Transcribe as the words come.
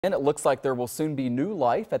And it looks like there will soon be new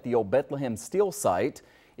life at the old Bethlehem steel site.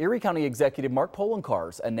 Erie County Executive Mark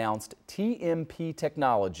Polenkars announced TMP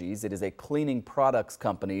Technologies, it is a cleaning products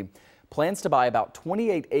company, plans to buy about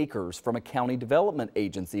 28 acres from a county development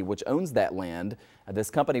agency which owns that land. This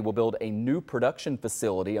company will build a new production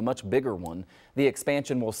facility, a much bigger one. The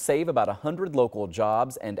expansion will save about 100 local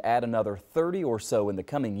jobs and add another 30 or so in the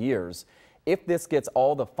coming years. If this gets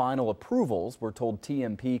all the final approvals, we're told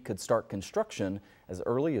TMP could start construction as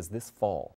early as this fall.